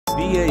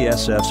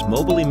BASF's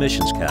mobile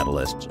emissions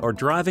catalysts are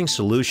driving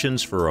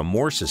solutions for a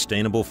more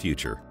sustainable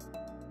future.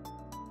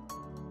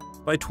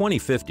 By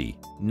 2050,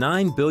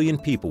 9 billion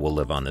people will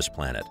live on this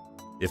planet.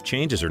 If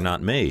changes are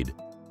not made,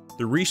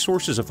 the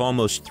resources of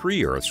almost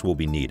 3 Earths will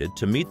be needed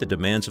to meet the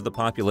demands of the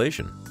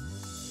population.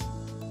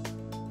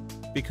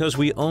 Because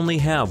we only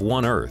have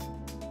one Earth,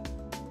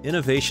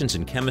 innovations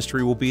in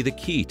chemistry will be the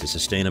key to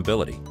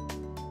sustainability.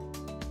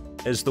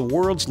 As the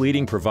world's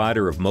leading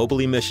provider of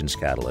mobile emissions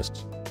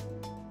catalysts,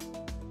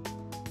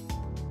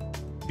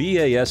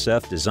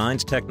 BASF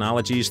designs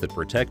technologies that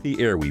protect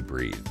the air we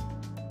breathe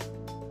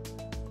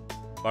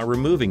by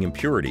removing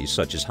impurities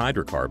such as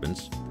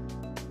hydrocarbons,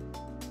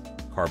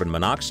 carbon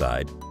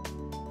monoxide,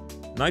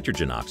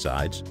 nitrogen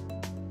oxides,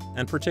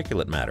 and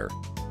particulate matter.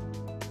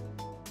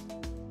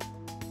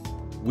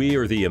 We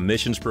are the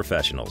emissions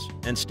professionals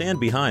and stand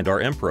behind our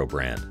Empro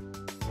brand.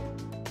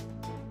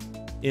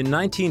 In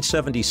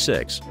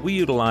 1976, we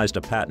utilized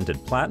a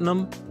patented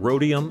platinum,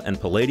 rhodium, and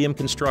palladium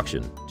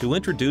construction to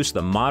introduce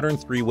the modern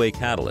three-way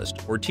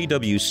catalyst, or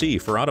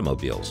TWC, for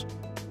automobiles,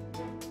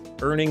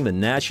 earning the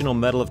National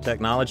Medal of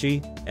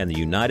Technology and the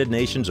United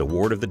Nations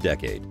Award of the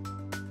Decade.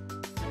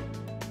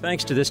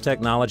 Thanks to this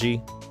technology,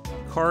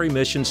 car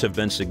emissions have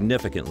been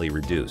significantly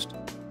reduced.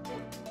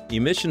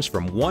 Emissions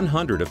from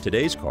 100 of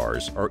today's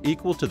cars are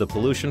equal to the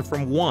pollution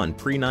from one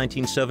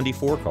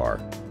pre-1974 car.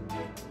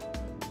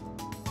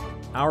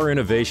 Our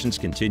innovations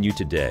continue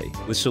today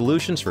with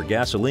solutions for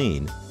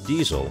gasoline,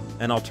 diesel,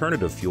 and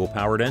alternative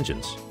fuel-powered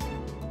engines.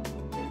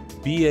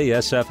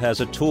 BASF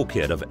has a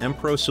toolkit of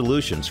Empro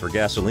solutions for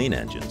gasoline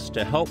engines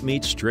to help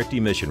meet strict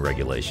emission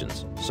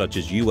regulations, such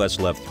as US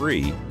LEV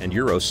 3 and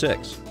Euro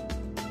 6.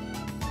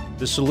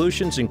 The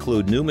solutions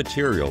include new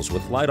materials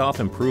with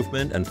light-off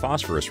improvement and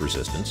phosphorus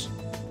resistance,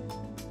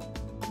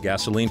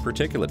 gasoline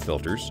particulate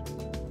filters,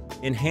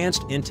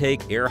 enhanced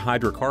intake air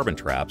hydrocarbon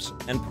traps,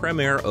 and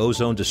Premier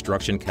ozone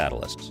destruction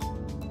catalysts.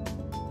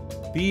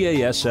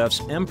 BASF's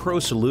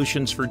Empro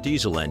solutions for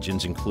diesel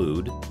engines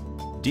include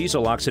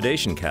diesel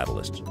oxidation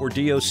catalysts, or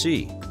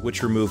DOC,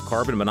 which remove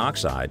carbon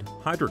monoxide,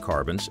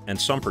 hydrocarbons, and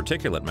some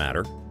particulate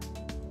matter,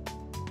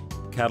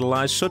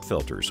 catalyzed soot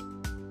filters,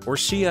 or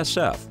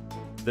CSF,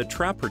 that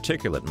trap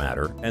particulate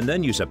matter and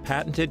then use a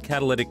patented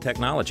catalytic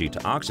technology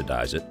to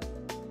oxidize it.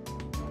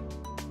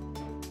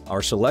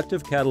 Our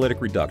selective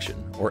catalytic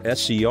reduction, or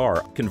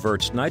SCR,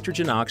 converts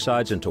nitrogen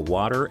oxides into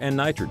water and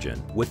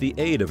nitrogen with the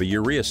aid of a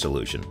urea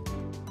solution.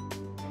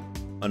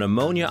 An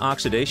ammonia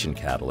oxidation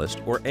catalyst,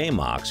 or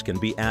AMOX, can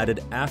be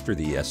added after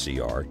the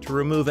SCR to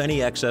remove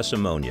any excess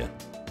ammonia.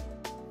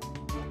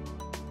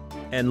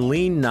 And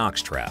lean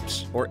NOx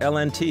traps, or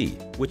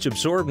LNT, which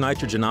absorb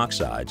nitrogen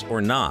oxides,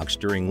 or NOx,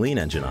 during lean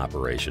engine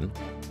operation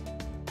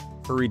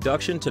for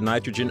reduction to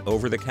nitrogen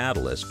over the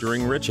catalyst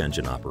during rich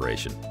engine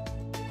operation.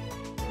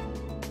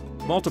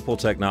 Multiple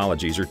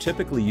technologies are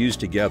typically used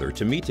together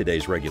to meet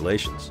today's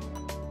regulations.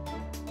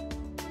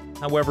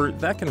 However,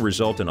 that can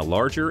result in a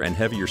larger and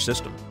heavier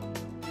system.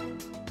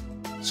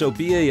 So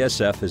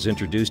BASF has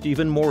introduced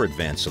even more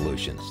advanced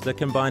solutions that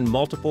combine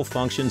multiple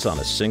functions on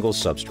a single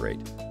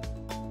substrate.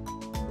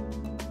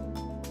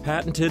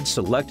 Patented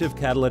Selective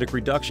Catalytic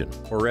Reduction,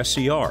 or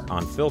SCR,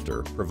 on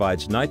filter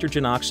provides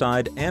nitrogen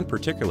oxide and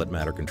particulate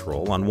matter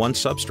control on one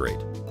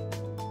substrate.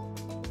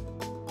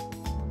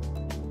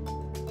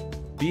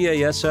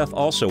 BASF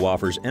also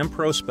offers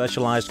Empro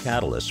specialized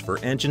catalysts for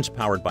engines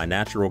powered by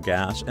natural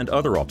gas and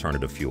other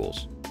alternative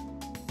fuels.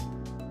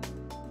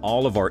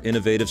 All of our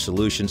innovative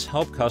solutions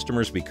help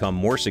customers become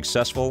more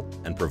successful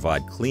and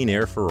provide clean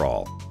air for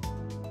all.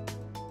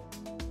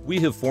 We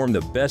have formed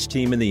the best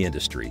team in the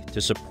industry to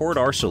support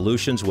our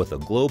solutions with a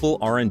global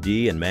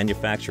R&D and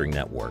manufacturing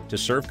network to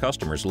serve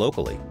customers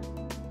locally.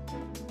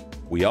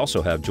 We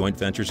also have joint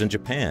ventures in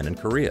Japan and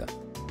Korea.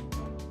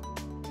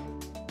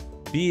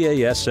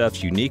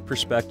 BASF's unique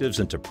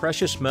perspectives into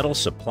precious metal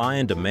supply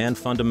and demand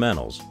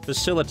fundamentals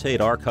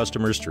facilitate our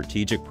customers'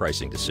 strategic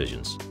pricing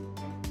decisions.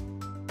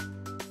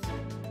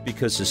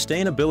 Because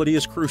sustainability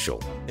is crucial,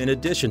 in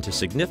addition to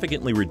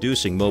significantly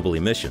reducing mobile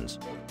emissions,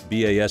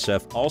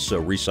 BASF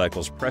also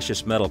recycles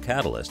precious metal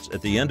catalysts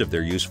at the end of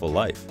their useful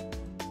life.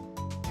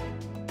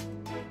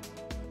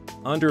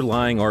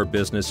 Underlying our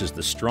business is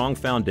the strong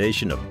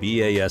foundation of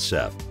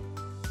BASF,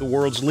 the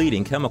world's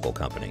leading chemical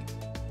company.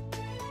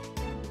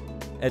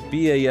 At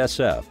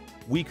BASF,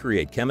 we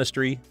create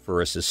chemistry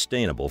for a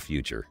sustainable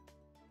future.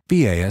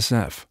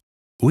 BASF.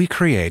 We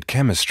create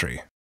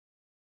chemistry